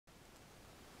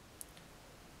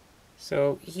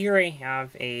So here I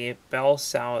have a Bell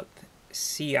South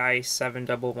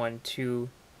CI7112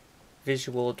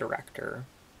 visual director,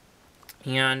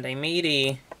 and I made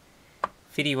a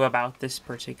video about this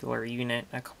particular unit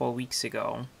a couple weeks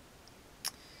ago,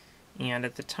 and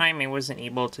at the time I wasn't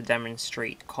able to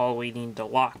demonstrate Call Waiting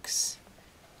Deluxe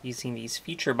using these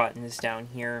feature buttons down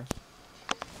here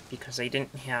because I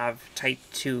didn't have Type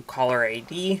 2 caller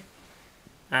ID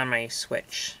on my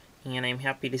switch. And I'm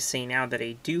happy to say now that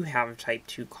I do have Type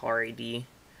 2 caller ID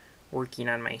working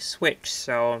on my switch,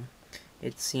 so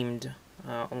it seemed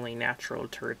only natural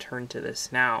to return to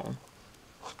this now.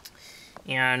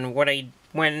 And what I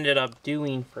ended up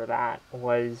doing for that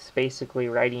was basically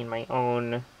writing my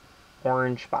own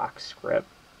orange box script.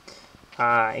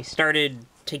 I started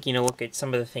taking a look at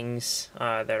some of the things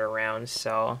that are around,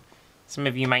 so some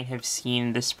of you might have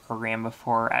seen this program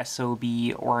before, SOB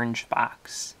Orange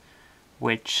Box,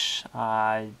 which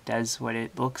does what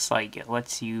it looks like. It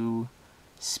lets you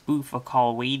spoof a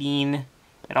call waiting.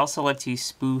 It also lets you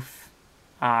spoof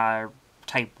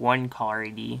Type 1 caller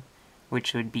ID,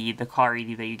 which would be the caller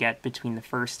ID that you get between the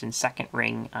first and second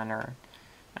ring on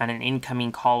an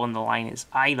incoming call when the line is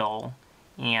idle.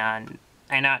 And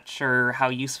I'm not sure how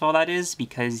useful that is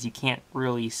because you can't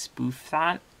really spoof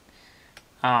that.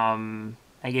 I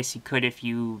guess you could if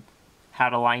you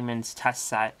had a lineman's test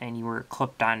set and you were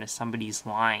clipped onto somebody's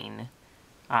line.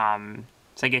 So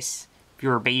I guess if you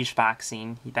were beige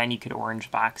boxing, then you could orange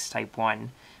box Type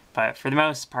 1. But for the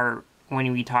most part,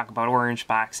 when we talk about orange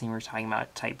boxing, we're talking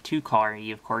about Type 2 caller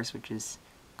ID, of course, which is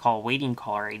call waiting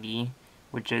caller ID,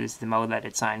 which is the mode that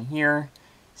it's on here.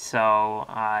 So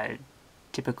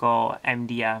typical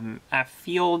MDMF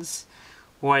fields.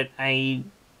 What I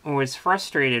was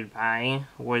frustrated by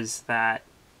was that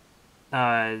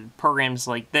programs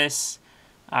like this,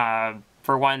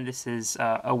 for one, this is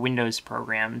a Windows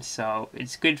program, so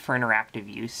it's good for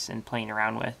interactive use and playing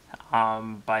around with,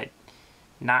 but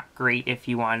not great if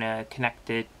you want to connect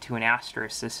it to an Astra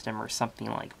system or something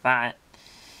like that.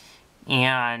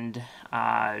 And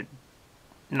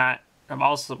not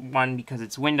also, one, because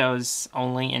it's Windows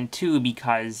only, and two,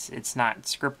 because it's not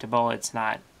scriptable. It's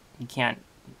not, you can't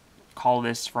call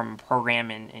this from a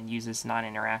program and use this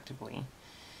non-interactively.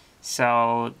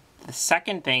 So the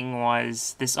second thing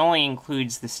was this only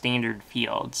includes the standard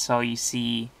fields. So you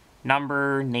see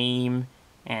number, name,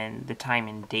 and the time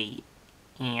and date.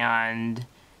 And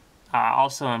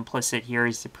also implicit here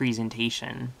is the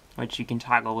presentation, which you can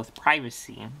toggle with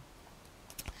privacy.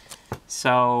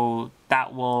 So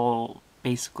that will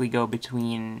basically go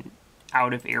between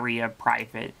out of area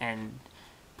private and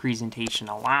presentation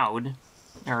allowed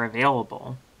or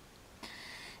available.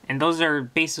 And those are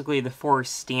basically the four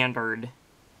standard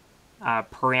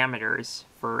parameters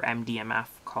for MDMF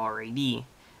caller ID.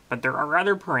 But there are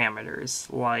other parameters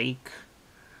like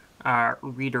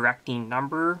redirecting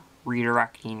number,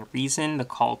 redirecting reason, the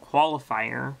call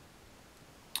qualifier,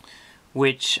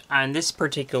 which on this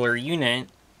particular unit,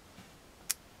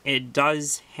 it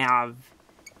does have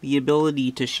the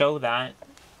ability to show that.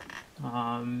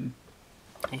 I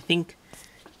think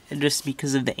just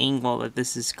because of the angle that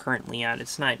this is currently at,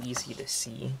 it's not easy to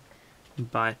see.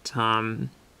 But on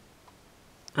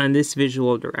this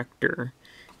visual director,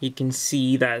 you can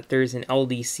see that there's an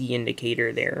LDC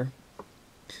indicator there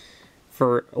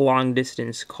for long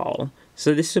distance call.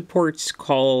 So this supports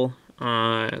call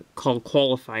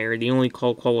qualifier. The only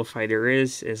call qualifier there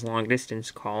is long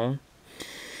distance call.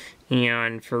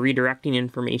 And for redirecting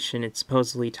information, it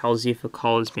supposedly tells you if a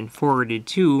call has been forwarded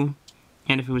to,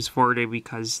 and if it was forwarded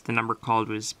because the number called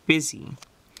was busy.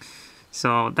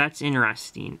 So that's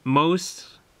interesting.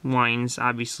 Most lines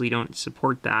obviously don't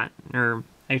support that, or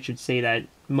I should say that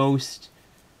most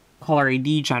caller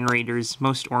ID generators,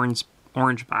 most orange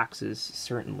boxes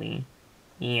certainly,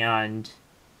 and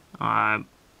I'd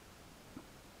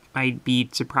be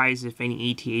surprised if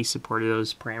any ATA supported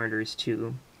those parameters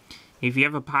too. If you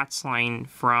have a POTS line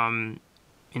from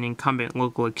an incumbent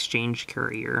local exchange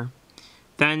carrier,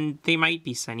 then they might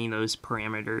be sending those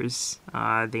parameters.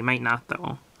 They might not,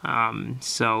 though.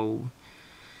 So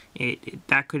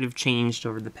that could have changed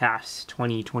over the past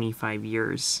 20-25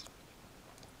 years.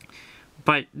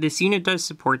 But this unit does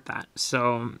support that.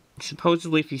 So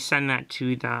supposedly if you send that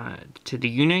to the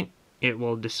unit, it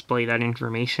will display that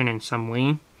information in some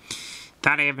way.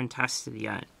 That I haven't tested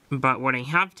yet. But what I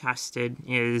have tested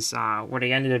is, what I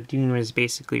ended up doing was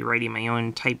basically writing my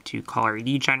own Type 2 caller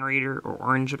ID generator, or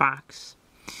orange box.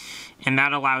 And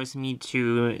that allows me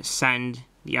to send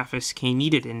the FSK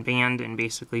needed in band and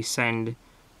basically send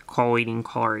call waiting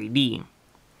caller ID.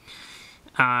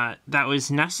 That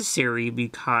was necessary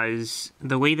because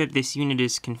the way that this unit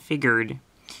is configured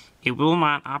it will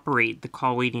not operate the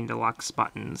Call Waiting Deluxe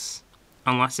buttons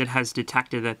unless it has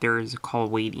detected that there is a call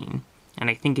waiting. And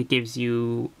I think it gives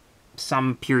you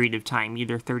some period of time,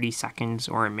 either 30 seconds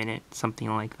or a minute, something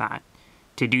like that,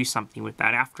 to do something with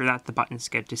that. After that, the buttons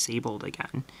get disabled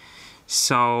again.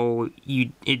 So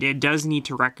it does need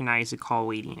to recognize a call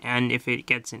waiting, and if it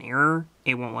gets an error,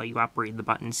 it won't let you operate the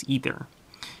buttons either.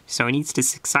 So it needs to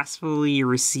successfully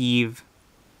receive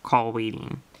call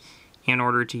waiting in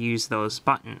order to use those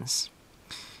buttons.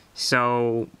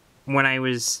 So when I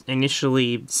was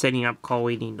initially setting up Call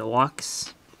Waiting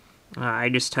Deluxe, I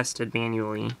just tested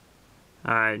manually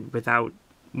without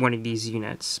one of these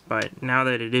units, but now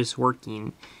that it is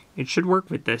working, it should work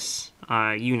with this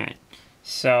unit.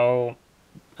 So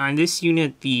on this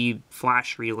unit, the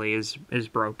flash relay is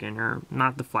broken, or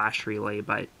not the flash relay,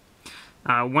 but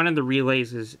one of the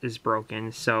relays is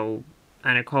broken. So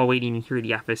on a call waiting, you hear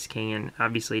the FSK, and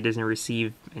obviously it doesn't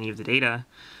receive any of the data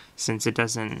since it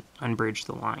doesn't unbridge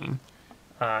the line.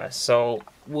 So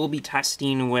we'll be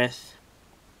testing with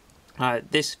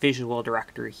this visual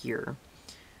director here,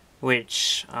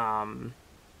 which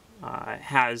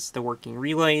has the working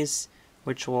relays,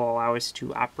 which will allow us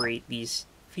to operate these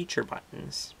feature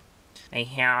buttons. I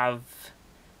have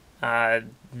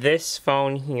this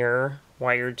phone here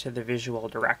wired to the visual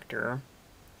director,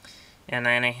 and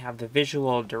then I have the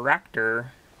visual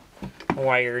director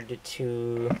wired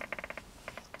to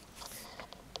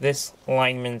this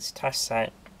lineman's test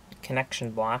set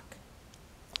connection block.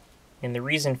 And the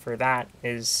reason for that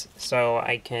is so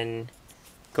I can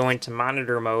go into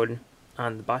monitor mode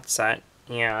on the butt set,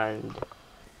 and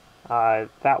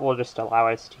that will just allow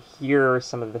us to hear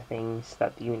some of the things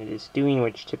that the unit is doing,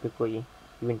 which typically you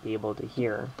wouldn't be able to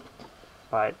hear.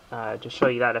 But to show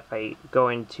you that, if I go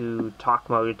into talk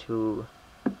mode to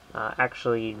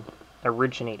actually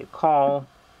originate a call,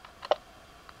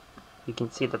 you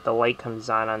can see that the light comes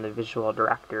on the visual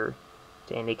director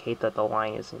to indicate that the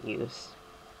line is in use.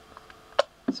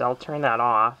 So I'll turn that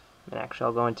off, and actually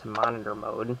I'll go into monitor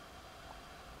mode,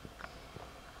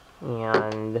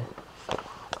 and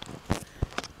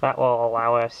that will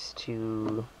allow us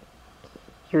to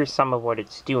hear some of what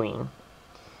it's doing.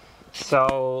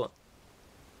 So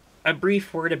a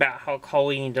brief word about how Call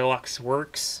Waiting Deluxe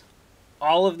works.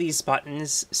 All of these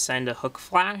buttons send a hook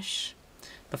flash.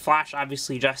 The flash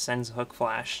obviously just sends a hook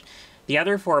flash. The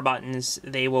other 4 buttons,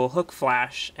 they will hook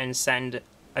flash and send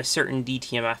a certain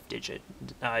DTMF digit,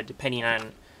 depending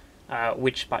on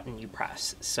which button you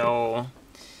press. So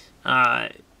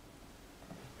the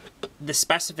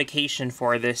specification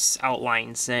for this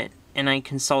outlines it, and I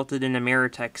consulted an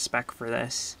Ameritech spec for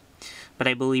this, but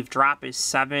I believe drop is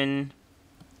 7,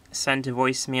 send to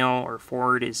voicemail or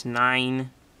forward is 9,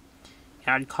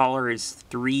 add caller is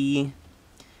 3,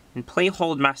 and play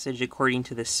hold message according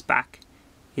to the spec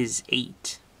is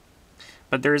 8.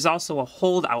 But there is also a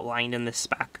hold outlined in the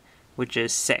spec, which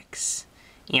is 6.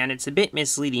 And it's a bit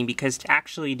misleading because to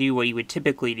actually do what you would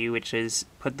typically do, which is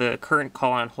put the current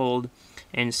call on hold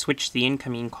and switch the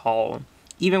incoming call,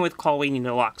 even with Call Waiting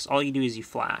Deluxe, all you do is you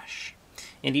flash.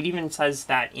 And it even says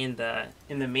that in the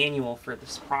manual for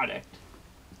this product,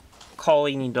 Call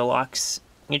Waiting Deluxe,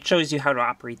 it shows you how to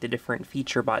operate the different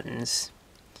feature buttons.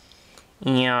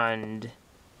 And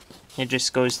it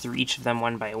just goes through each of them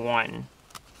one by one.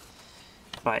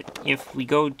 But if we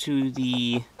go to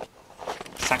the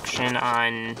section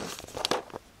on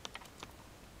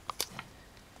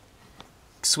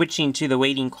switching to the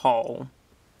waiting call,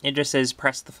 it just says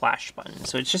press the flash button.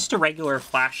 So it's just a regular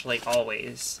flash like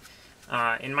always.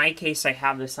 In my case, I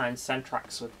have this on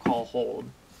Centrex with call hold,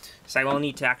 so I will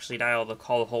need to actually dial the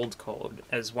call hold code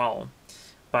as well.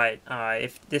 But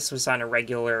if this was on a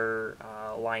regular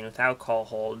line without call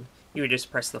hold, you would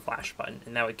just press the flash button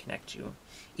and that would connect you.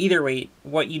 Either way,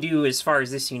 what you do as far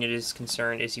as this unit is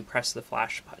concerned is you press the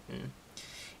flash button.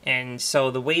 And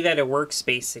so the way that it works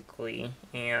basically,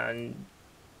 and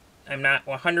I'm not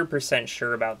 100%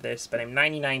 sure about this, but I'm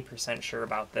 99% sure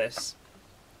about this,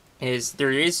 is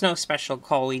there is no special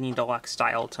Call Waiting Deluxe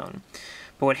dial tone.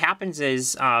 But what happens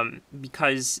is,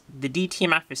 because the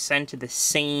DTMF is sent to the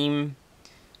same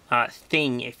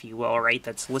thing, if you will, right,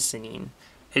 that's listening,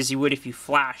 as you would if you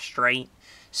flashed, right?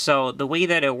 So the way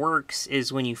that it works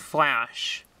is when you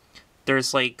flash,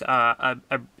 there's like a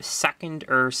second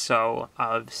or so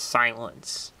of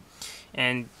silence.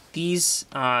 And this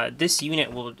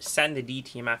unit will send the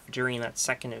DTMF during that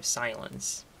second of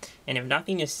silence. And if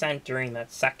nothing is sent during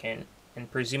that second,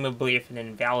 and presumably if an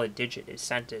invalid digit is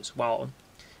sent as well,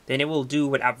 then it will do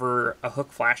whatever a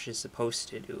hook flash is supposed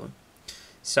to do.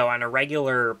 So on a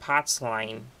regular POTS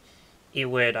line, it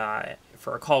would,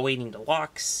 for a Call Waiting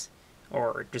Deluxe,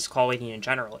 or just call waiting in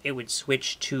general, it would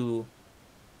switch to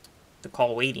the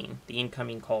call waiting, the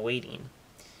incoming call waiting.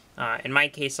 In my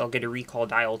case, I'll get a recall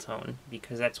dial tone,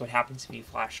 because that's what happens if you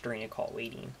flash during a call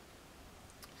waiting.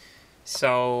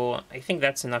 So I think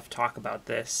that's enough talk about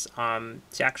this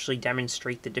to actually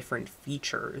demonstrate the different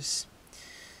features.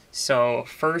 So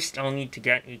first I'll need to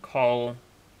get a call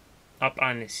up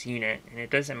on this unit, and it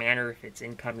doesn't matter if it's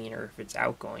incoming or if it's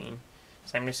outgoing.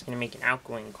 So I'm just going to make an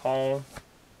outgoing call.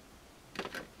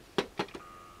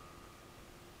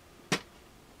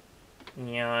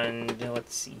 And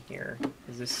let's see here.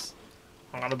 Is this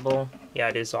audible? Yeah,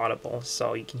 it is audible.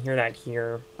 So you can hear that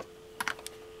here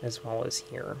as well as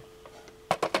here.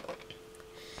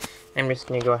 I'm just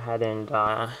going to go ahead and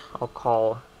I'll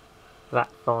call that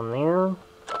phone there.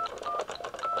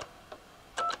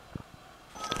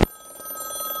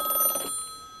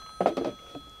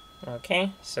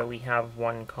 Okay, so we have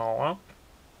one call up.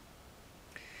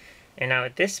 And now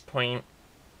at this point,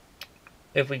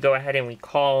 if we go ahead and we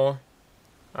call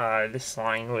this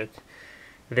line with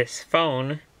this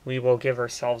phone, we will give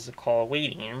ourselves a call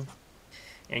waiting.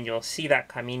 And you'll see that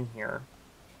come in here.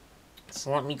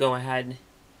 So let me go ahead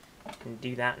and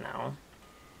do that now.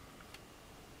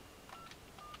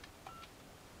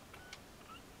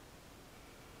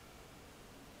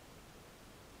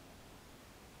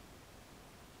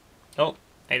 Oh,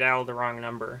 I dialed the wrong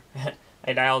number.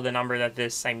 I dialed the number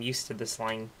that I'm used to this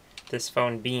line, this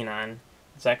phone being on.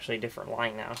 It's actually a different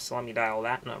line now, so let me dial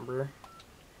that number.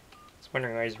 I was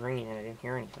wondering why it was ringing and I didn't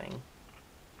hear anything.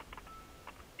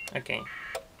 Okay,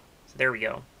 so there we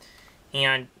go.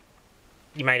 And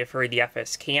you might have heard the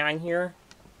FSK on here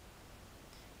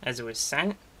as it was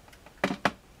sent.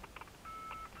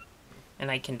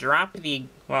 And I can drop the,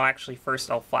 well actually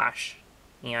first I'll flash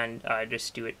and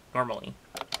just do it normally.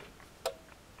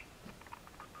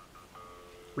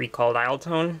 Recall dial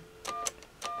tone.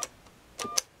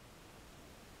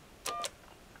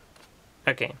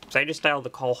 Okay, so I just dialed the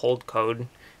call hold code,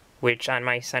 which on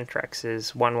my Centrex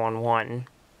is 111,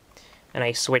 and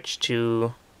I switched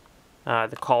to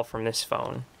the call from this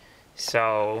phone.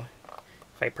 So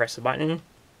if I press a button,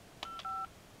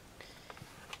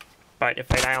 but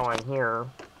if I dial on here,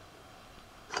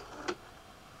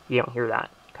 you don't hear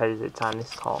that because it's on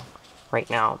this call right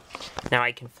now. Now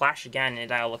I can flash again and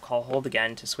dial the call hold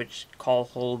again to switch call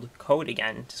hold code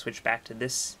again to switch back to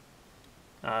this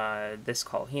this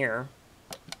call here.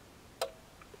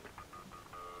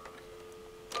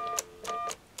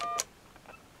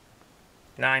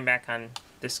 Now I'm back on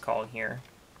this call here.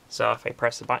 So if I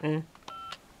press the button,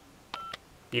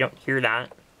 you don't hear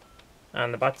that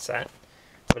on the butt set.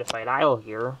 But if I dial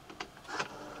here,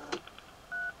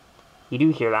 you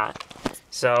do hear that.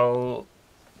 So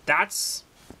that's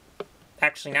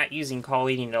actually not using Call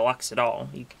Waiting Deluxe at all.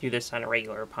 You can do this on a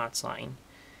regular POTS line.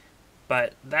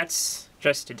 But that's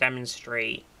just to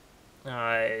demonstrate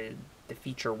the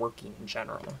feature working in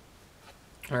general,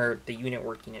 or the unit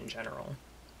working in general.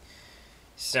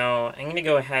 So I'm going to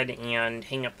go ahead and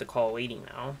hang up the call waiting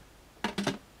now.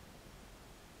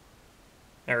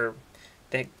 Or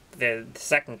the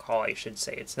second call, I should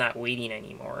say. It's not waiting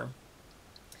anymore.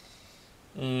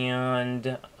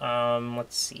 And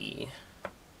let's see.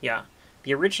 Yeah,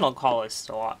 the original call is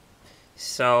still up.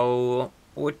 So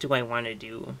what do I want to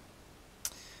do?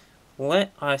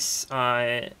 Let us,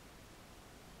 I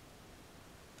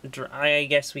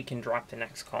guess we can drop the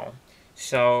next call.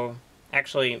 So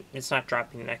actually, it's not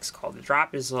dropping the next call. The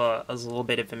drop is a little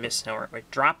bit of a misnomer. What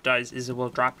drop does is it will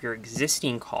drop your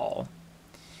existing call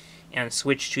and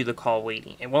switch to the call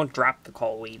waiting. It won't drop the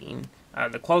call waiting.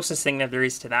 The closest thing that there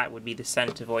is to that would be to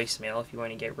send to voicemail if you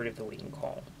want to get rid of the waiting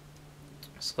call.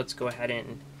 So let's go ahead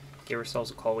and give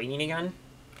ourselves a call waiting again.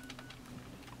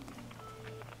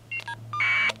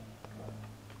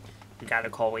 We got a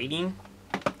call waiting.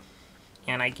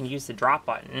 And I can use the drop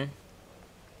button.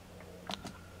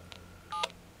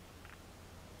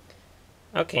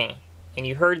 Okay, and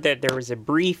you heard that there was a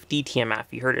brief DTMF.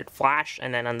 You heard it flash,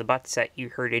 and then on the butt set you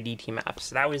heard a DTMF.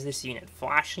 So that was this unit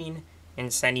flashing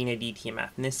and sending a DTMF.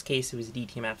 In this case, it was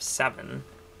DTMF 7.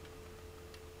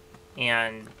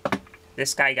 And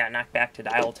this guy got knocked back to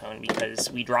dial tone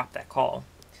because we dropped that call.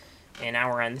 And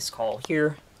now we're on this call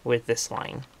here with this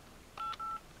line.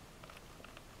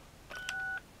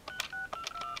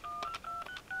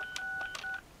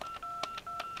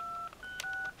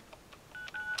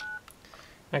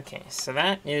 Okay, so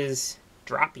that is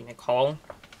dropping a call,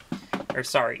 or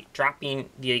sorry, dropping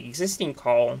the existing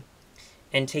call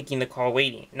and taking the call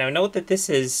waiting. Now note that this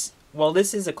is, well,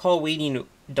 this is a call waiting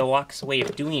deluxe way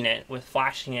of doing it with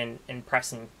flashing and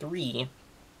pressing 3.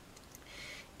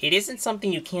 It isn't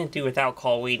something you can't do without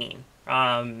call waiting.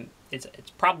 it's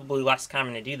probably less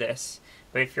common to do this,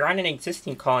 but if you're on an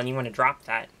existing call and you want to drop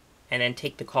that, and then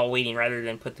take the call waiting rather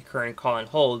than put the current call on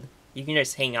hold, you can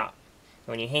just hang up.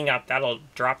 When you hang up, that'll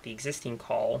drop the existing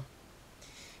call,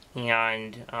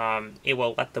 and it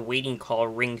will let the waiting call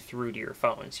ring through to your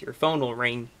phone. So your phone will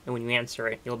ring, and when you answer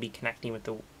it, you'll be connected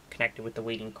with the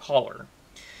waiting caller.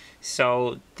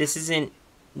 So this isn't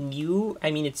new.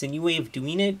 I mean, it's a new way of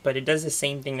doing it, but it does the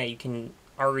same thing that you can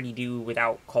already do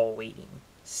without call waiting.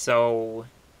 So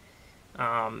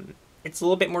it's a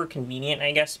little bit more convenient,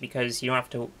 I guess, because you don't have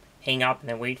to hang up and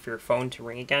then wait for your phone to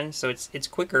ring again. So it's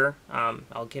quicker,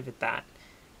 I'll give it that.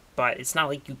 But it's not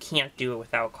like you can't do it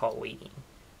without call waiting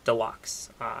deluxe,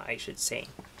 I should say.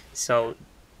 So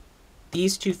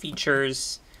these two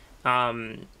features,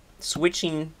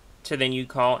 switching to the new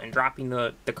call and dropping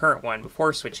the current one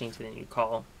before switching to the new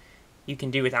call, you can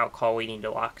do without call waiting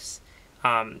deluxe.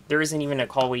 There isn't even a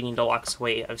call waiting deluxe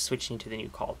way of switching to the new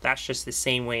call. That's just the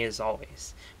same way as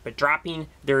always. But dropping,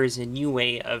 there is a new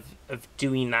way of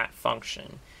doing that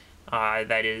function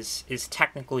that is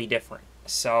technically different.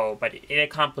 So, but it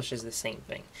accomplishes the same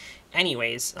thing.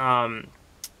 Anyways,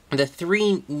 the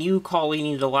three new call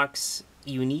waiting deluxe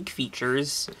unique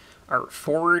features are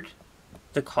forward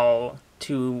the call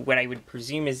to what I would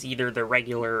presume is either the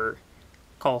regular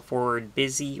call forward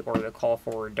busy or the call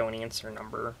forward don't answer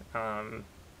number. I'm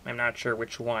not sure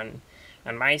which one.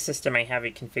 On my system, I have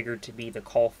it configured to be the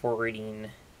call forwarding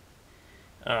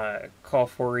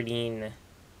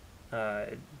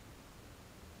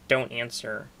don't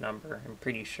answer number. I'm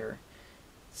pretty sure.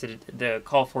 So the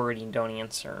call forwarding don't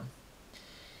answer,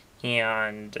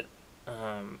 and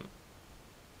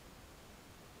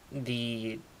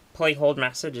the play hold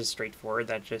message is straightforward.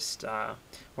 That just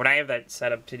what I have that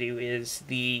set up to do is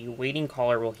the waiting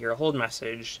caller will hear a hold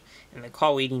message and the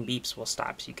call waiting beeps will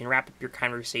stop. So you can wrap up your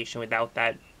conversation without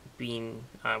that being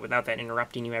without that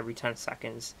interrupting you every 10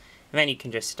 seconds, and then you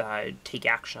can just take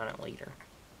action on it later.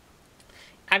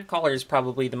 Add caller is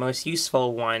probably the most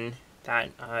useful one that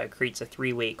creates a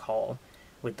three-way call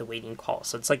with the waiting call.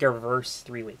 So it's like a reverse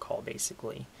three-way call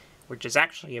basically, which is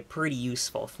actually a pretty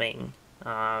useful thing.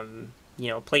 You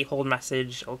know, play hold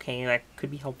message, okay, that could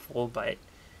be helpful, but,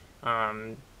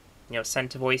 you know,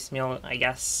 send to voicemail, I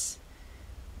guess.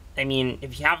 I mean,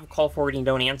 if you have call forwarding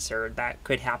don't answer, that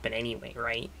could happen anyway,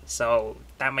 right? So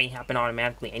that might happen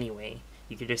automatically anyway.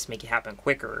 You could just make it happen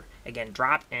quicker. Again,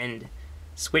 drop and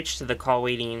switch to the call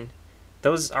waiting.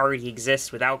 Those already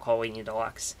exist without call waiting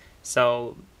deluxe.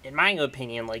 So, in my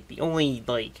opinion, like, the only,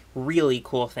 like, really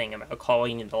cool thing about call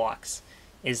waiting deluxe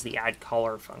is the add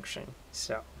caller function.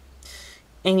 So,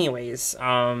 anyways,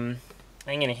 I'm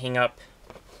gonna hang up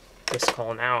this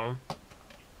call now,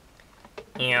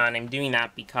 and I'm doing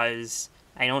that because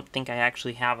I don't think I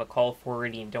actually have a call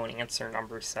forwarding don't answer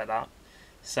number set up.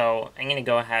 So I'm gonna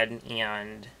go ahead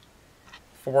and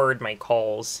forward my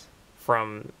calls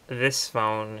from this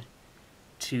phone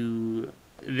to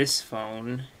this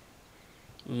phone,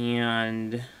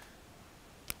 and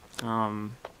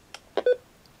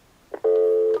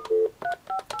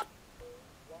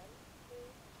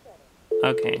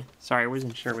okay, sorry, I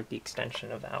wasn't sure what the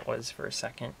extension of that was for a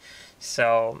second.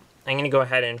 So I'm going to go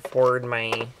ahead and forward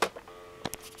my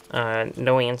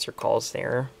no answer calls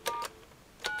there.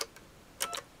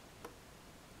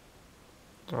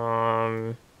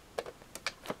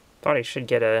 Thought I should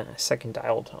get a second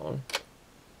dial tone.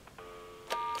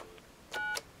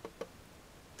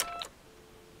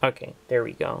 Okay, there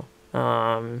we go.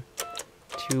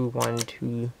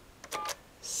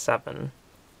 2127.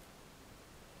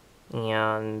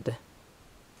 And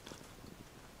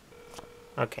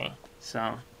okay,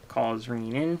 so call is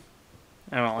ringing in.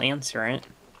 I will answer it.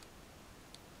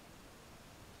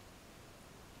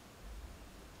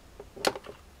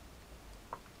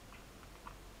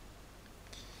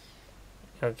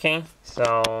 Okay,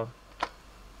 so,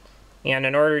 and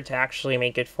in order to actually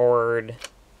make it forward,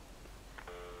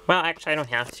 well, actually I don't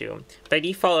have to. By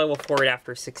default, it will forward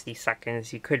after 60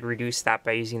 seconds. You could reduce that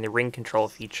by using the ring control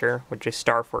feature, which is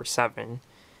 *47.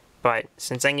 But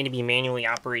since I'm going to be manually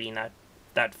operating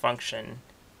that function,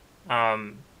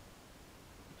 I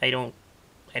don't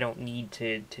need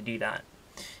to do that.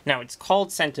 Now, it's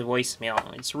called sent to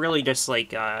voicemail. It's really just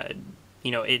like,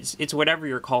 you know, it's whatever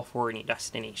your call forwarding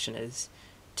destination is.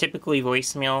 Typically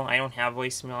voicemail. I don't have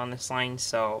voicemail on this line,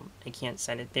 so I can't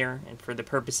send it there. And for the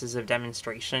purposes of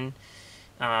demonstration,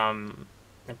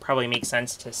 it probably makes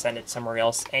sense to send it somewhere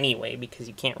else anyway, because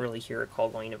you can't really hear a call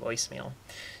going to voicemail.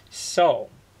 So,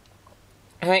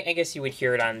 I guess you would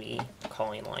hear it on the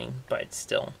calling line, but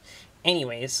still.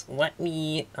 Anyways, let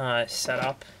me set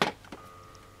up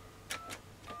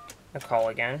a call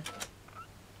again.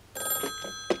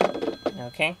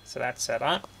 Okay, so that's set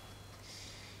up.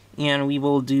 And we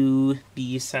will do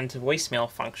the send to voicemail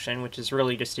function, which is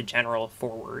really just a general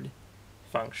forward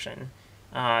function.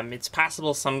 It's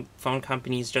possible some phone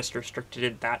companies just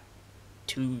restricted that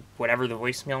to whatever the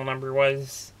voicemail number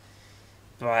was,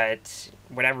 but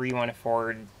whatever you want to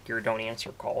forward your don't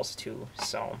answer calls to,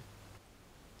 so.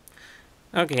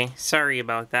 Okay, sorry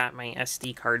about that, my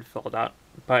SD card filled up,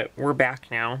 but we're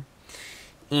back now.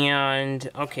 And,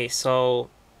 okay, so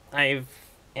I've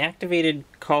activated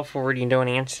call forwarding don't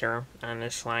answer on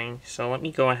this line, so let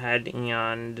me go ahead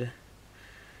and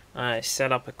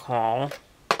set up a call.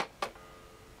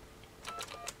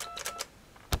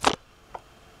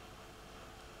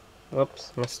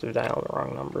 Whoops, must have dialed the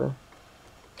wrong number.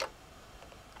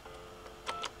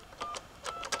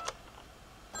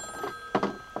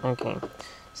 Okay,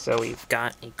 so we've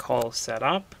got a call set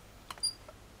up,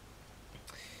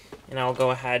 and I'll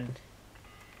go ahead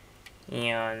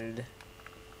and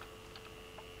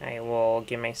I will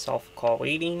give myself a call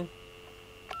waiting.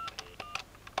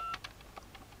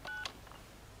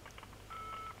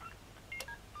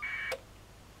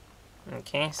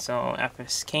 Okay, so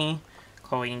FSK,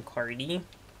 call waiting clarity.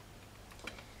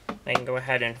 I can go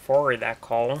ahead and forward that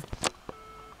call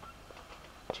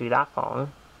to that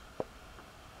phone.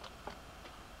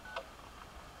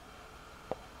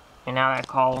 And now that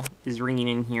call is ringing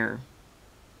in here.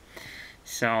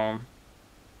 So I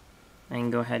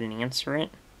can go ahead and answer it.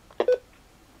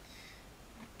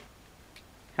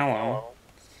 Hello.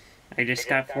 I just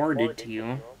got forwarded to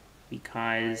you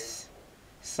because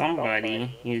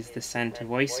somebody used the send to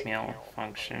voicemail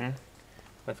function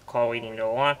with Call Waiting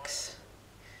Deluxe.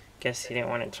 Guess he didn't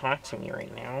want to talk to me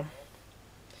right now.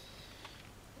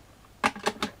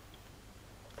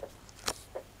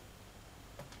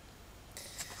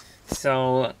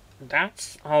 So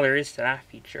that's all there is to that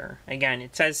feature. Again,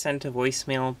 it says send to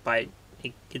voicemail, but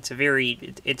it's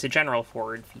a general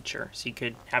forward feature. So you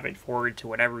could have it forward to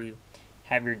whatever you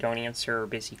have your don't answer or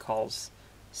busy calls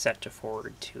set to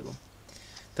forward to.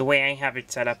 The way I have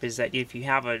it set up is that if you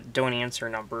have a don't answer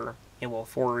number, it will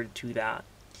forward to that.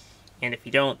 And if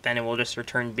you don't, then it will just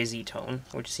return busy tone,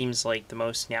 which seems like the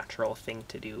most natural thing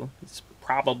to do. It's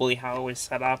probably how it was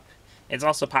set up. It's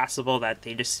also possible that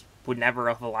they just would never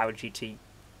have allowed you to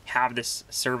have this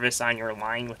service on your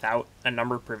line without a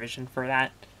number provision for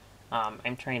that.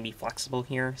 I'm trying to be flexible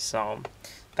here, so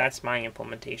that's my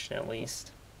implementation at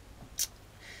least.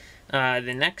 The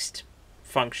next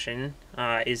function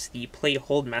is the play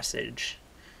hold message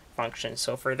function.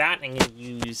 So for that, I'm going to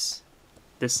use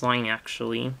this line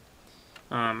actually.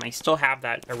 I still have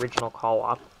that original call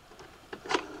up.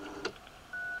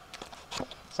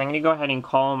 So I'm going to go ahead and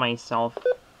call myself,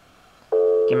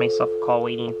 give myself a call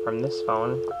waiting from this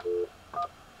phone.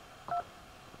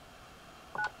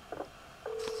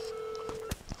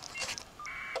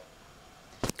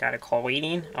 Got a call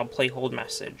waiting, I'll play hold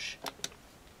message.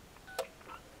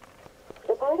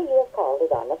 The party you have called is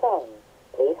on the phone.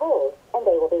 Please hold, and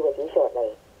they will be with you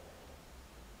shortly.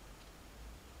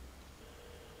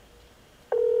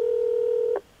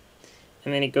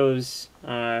 And then it goes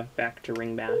back to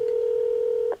ring back.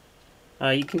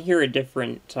 You can hear a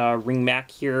different ring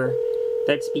back here.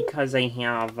 That's because I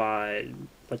have,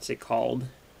 what's it called?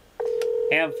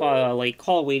 I have like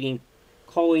call waiting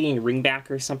ring back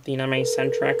or something on my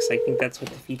Centrex. I think that's what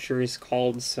the feature is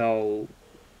called. So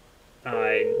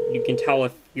you can tell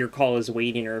if your call is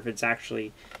waiting or if it's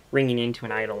actually ringing into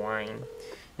an idle line.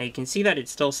 Now you can see that it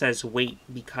still says wait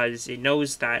because it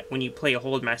knows that when you play a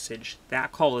hold message,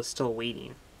 that call is still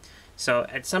waiting. So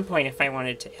at some point, if I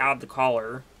wanted to add the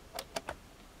caller,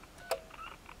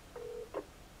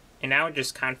 and now it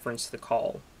just conference the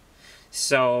call.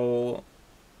 So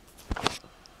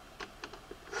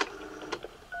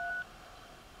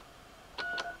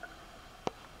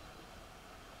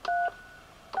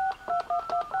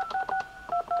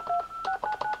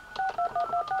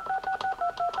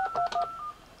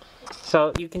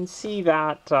you can see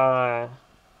that,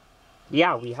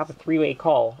 yeah, we have a three-way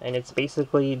call, and it's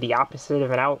basically the opposite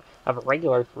of a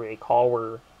regular three-way call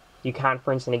where you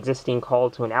conference an existing call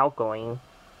to an outgoing.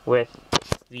 With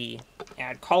the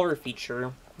add caller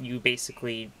feature, you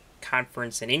basically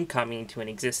conference an incoming to an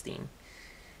existing.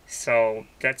 So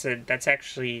this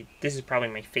is probably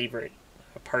my favorite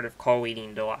part of Call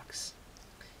Waiting Deluxe,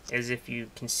 is if you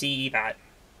can see that,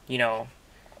 you know,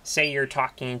 say you're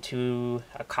talking to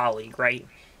a colleague, right?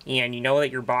 And you know that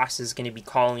your boss is going to be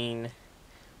calling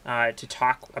to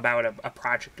talk about a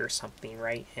project or something,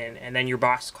 right? And then your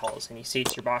boss calls, and you see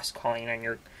it's your boss calling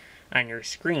on your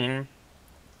screen.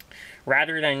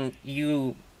 Rather than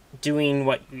you doing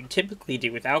what you typically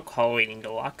do without Call Waiting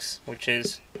Deluxe, which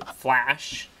is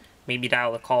flash, maybe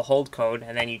dial the call hold code,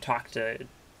 and then you talk to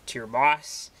your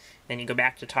boss, then you go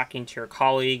back to talking to your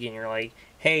colleague, and you're like,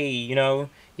 hey, you know,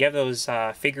 you have those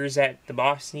figures that the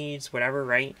boss needs, whatever,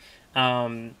 right?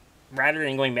 Rather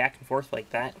than going back and forth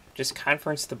like that, just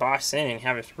conference the boss in and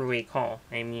have a three-way call.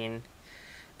 I mean,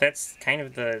 that's kind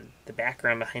of the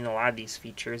background behind a lot of these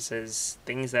features, is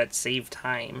things that save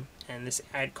time, and this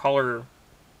add caller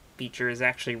feature is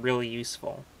actually really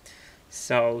useful.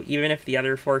 So even if the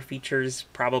other 4 features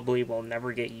probably will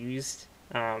never get used,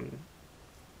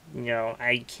 you know,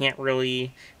 I can't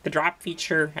really... The drop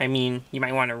feature, I mean, you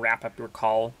might want to wrap up your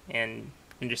call and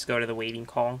just go to the waiting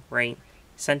call, right?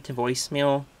 Send to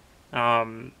voicemail.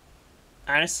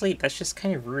 Honestly, that's just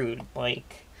kind of rude.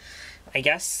 Like, I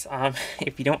guess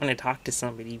if you don't want to talk to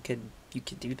somebody, you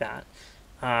could do that.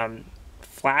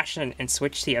 Flash and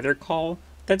switch to the other call,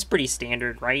 that's pretty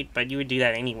standard, right? But you would do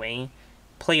that anyway.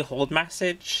 Play hold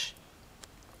message.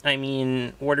 I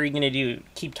mean, what are you going to do?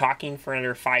 Keep talking for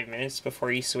another 5 minutes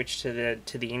before you switch to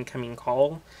the incoming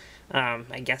call?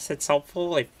 I guess that's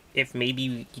helpful if maybe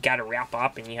you got to wrap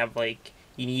up and you have, like,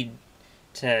 you need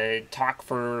to talk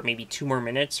for maybe 2 more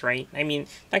minutes, right? I mean,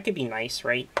 that could be nice,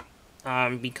 right?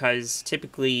 Because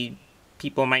typically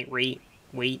people might wait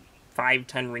 5-10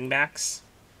 ringbacks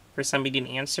for somebody to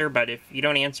answer, but if you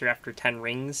don't answer after 10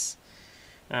 rings,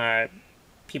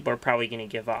 people are probably going to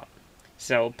give up.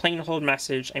 So plain hold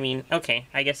message, I mean, okay,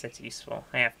 I guess that's useful.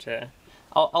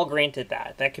 I'll grant it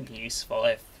that. That could be useful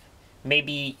if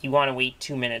maybe you want to wait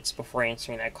 2 minutes before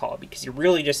answering that call because you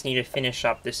really just need to finish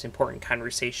up this important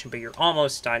conversation, but you're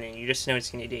almost done and you just know it's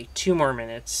going to take 2 more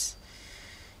minutes.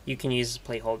 You can use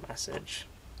play hold message.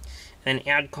 And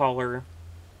add caller,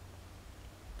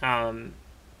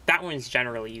 that one's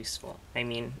generally useful. I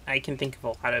mean, I can think of a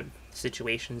lot of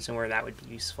situations where that would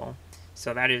be useful.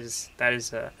 So that is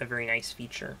a very nice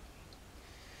feature.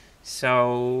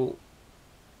 So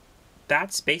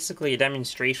that's basically a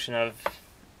demonstration of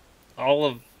all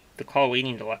of the Call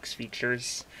Waiting Deluxe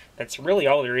features. That's really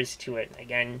all there is to it.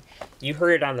 Again, you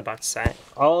heard it on the butt set.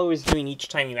 All I was doing each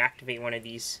time you activate one of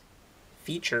these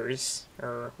features,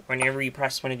 or whenever you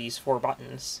press one of these 4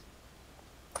 buttons,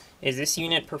 is this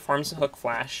unit performs a hook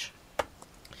flash,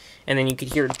 and then you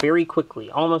could hear it very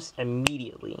quickly, almost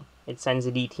immediately. It sends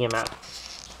a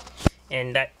DTMF.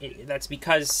 And that's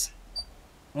because,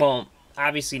 well,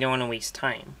 obviously you don't want to waste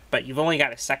time, but you've only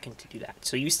got a second to do that.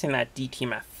 So you send that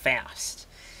DTMF fast,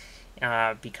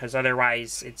 because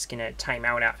otherwise it's going to time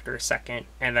out after a second,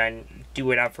 and then do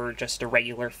whatever just a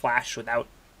regular flash without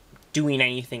doing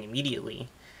anything immediately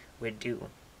would do.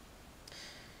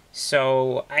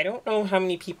 So I don't know how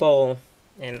many people,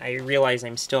 and I realize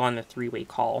I'm still on the 3-way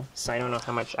call, so I don't know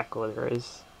how much echo there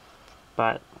is.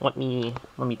 But let me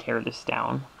tear this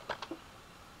down.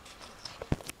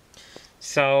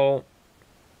 So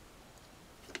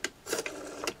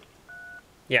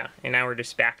yeah, and now we're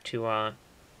just back to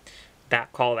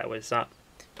that call that was up.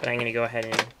 But I'm going to go ahead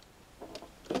and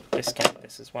disconnect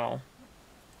this as well.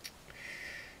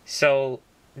 So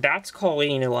that's Call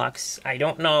Waiting Deluxe. I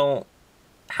don't know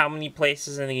how many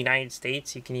places in the United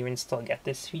States you can even still get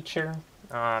this feature.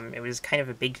 It was kind of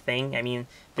a big thing. I mean,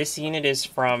 this unit is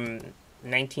from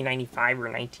 1995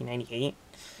 or 1998,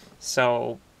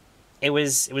 so it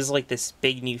was like this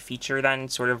big new feature then,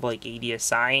 sort of like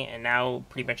ADSI, and now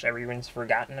pretty much everyone's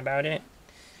forgotten about it.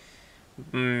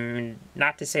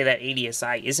 Not to say that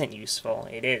ADSI isn't useful,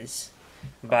 it is,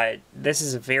 but this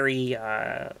is a very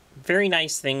very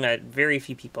nice thing that very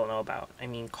few people know about. I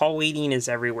mean, call waiting is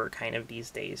everywhere kind of these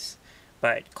days,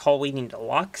 but Call Waiting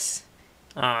Deluxe,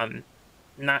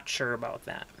 not sure about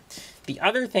that. The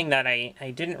other thing that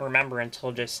I didn't remember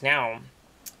until just now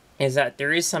is that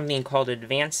there is something called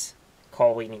Advanced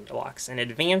Call Waiting Deluxe. And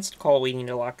Advanced Call Waiting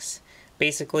Deluxe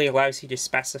basically allows you to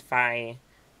specify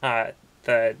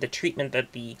the treatment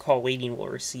that the call waiting will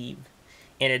receive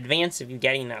in advance of you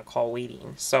getting that call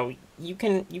waiting. So you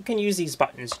can use these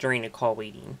buttons during a call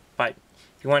waiting, but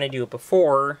if you want to do it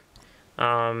before,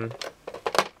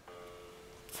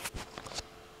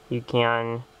 you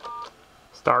can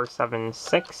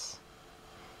 *76,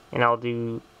 and I'll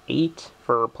do 8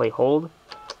 for play hold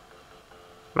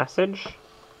message,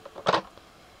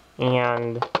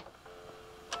 and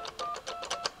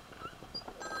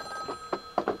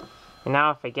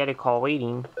now if I get a call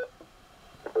waiting,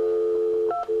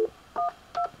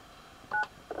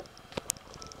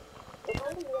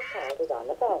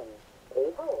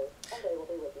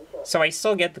 so I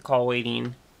still get the call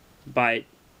waiting, but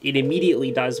it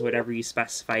immediately does whatever you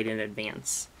specified in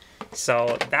advance.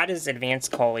 So that is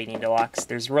Advanced Call Waiting Deluxe.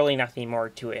 There's really nothing more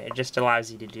to it. It just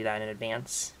allows you to do that in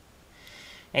advance.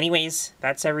 Anyways,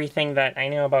 that's everything that I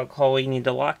know about Call Waiting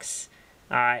Deluxe.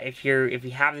 If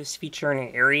you have this feature in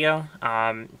your area,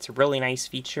 it's a really nice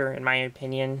feature in my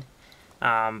opinion.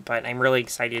 But I'm really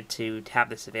excited to have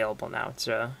this available now.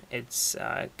 It's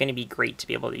going to be great to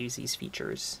be able to use these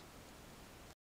features.